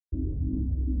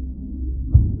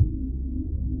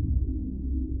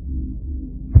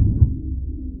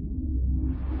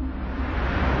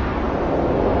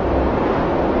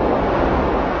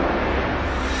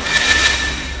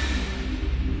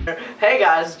Hey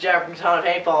guys, it's Jeff from Katana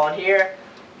Paintball, and here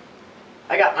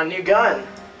I got my new gun.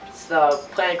 It's the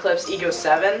Eclipse Ego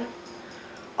 7.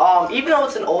 Even though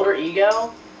it's an older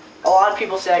Ego, a lot of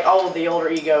people say like, oh, the older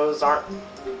Egos aren't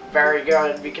very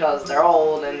good because they're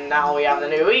old, and now we have the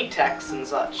new E-Techs and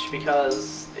such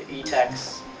because the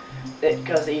E-Techs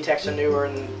are newer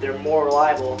and they're more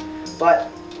reliable. But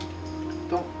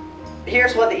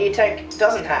here's what the E-Tech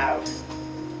doesn't have.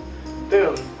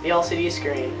 Boom, the LCD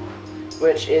screen.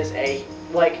 Which is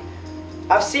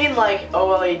I've seen like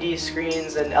OLED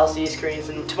screens and LCD screens,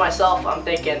 and to myself I'm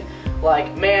thinking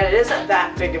like, man, it isn't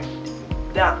that big of,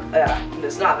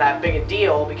 it's not that big a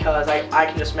deal because I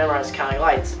can just memorize counting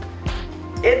lights.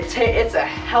 It's a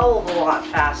hell of a lot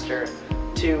faster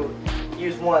to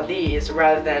use one of these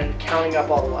rather than counting up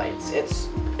all the lights.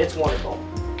 It's wonderful.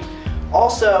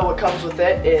 Also, what comes with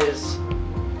it is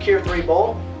Cure 3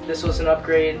 bolt. This was an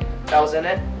upgrade that was in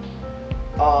it.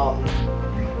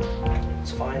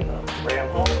 Let's find the ram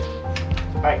hole.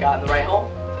 Alright, got in the right hole.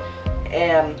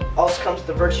 And also comes with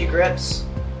the Virtue grips.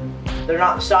 They're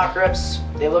not stock grips.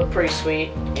 They look pretty sweet,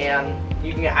 and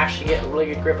you can actually get a really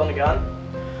good grip on the gun.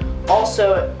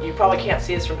 Also, you probably can't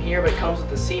see this from here, but it comes with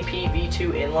the CP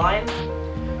V2 inline,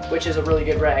 which is a really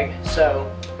good reg.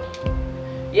 So,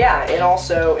 yeah, and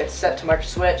also it's set to micro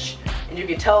switch, and you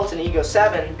can tell it's an Ego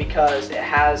 7 because it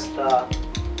has the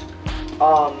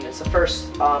it's the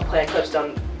first Eclipse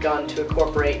gun to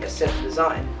incorporate a synth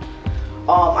design.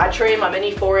 I traded my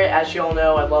Mini for it. As you all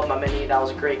know, I love my Mini. That was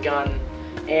a great gun,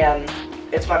 and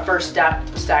it's my first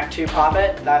Stack 2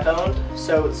 Poppet that I've owned,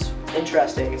 so it's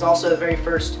interesting. It's also the very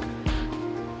first,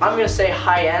 I'm going to say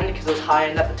high-end because it was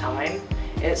high-end at the time,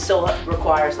 and it still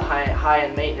requires the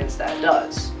high-end maintenance that it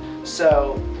does.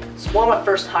 So it's one of my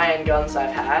first high-end guns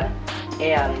I've had,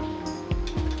 and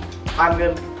I'm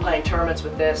going to be playing tournaments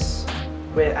with this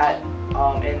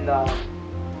in the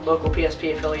local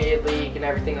PSP affiliated league and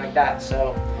everything like that.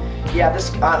 So yeah, this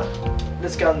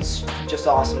gun's just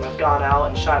awesome. I've gone out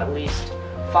and shot at least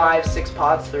 5-6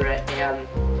 pods through it, and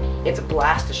it's a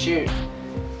blast to shoot.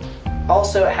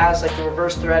 Also, it has like the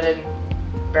reverse threaded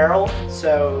barrel,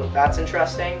 so that's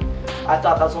interesting. I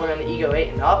thought that was only on the Ego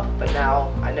 8 and up, but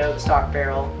now I know the stock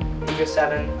barrel Ego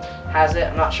 7 has it.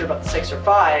 I'm not sure about the 6 or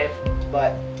 5,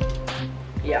 but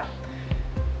yeah.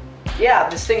 Yeah,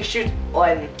 this thing shoots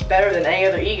better than any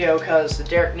other Ego because the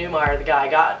Derek Neumeier, the guy I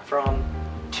got from,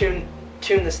 tuned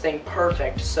this thing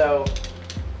perfect. So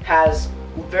has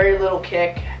very little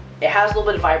kick. It has a little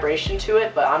bit of vibration to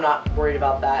it, but I'm not worried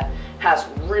about that. It has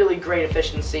really great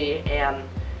efficiency, and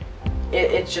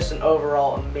it's just an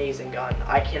overall amazing gun.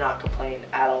 I cannot complain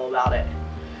at all about it.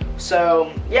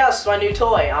 So yeah, this is my new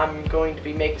toy. I'm going to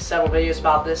be making several videos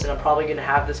about this, and I'm probably going to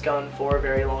have this gun for a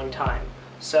very long time.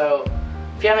 So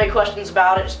if you have any questions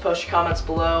about it, just post your comments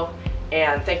below.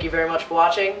 And thank you very much for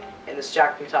watching. And this is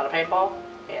Jack from Katana Paintball,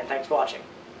 and thanks for watching.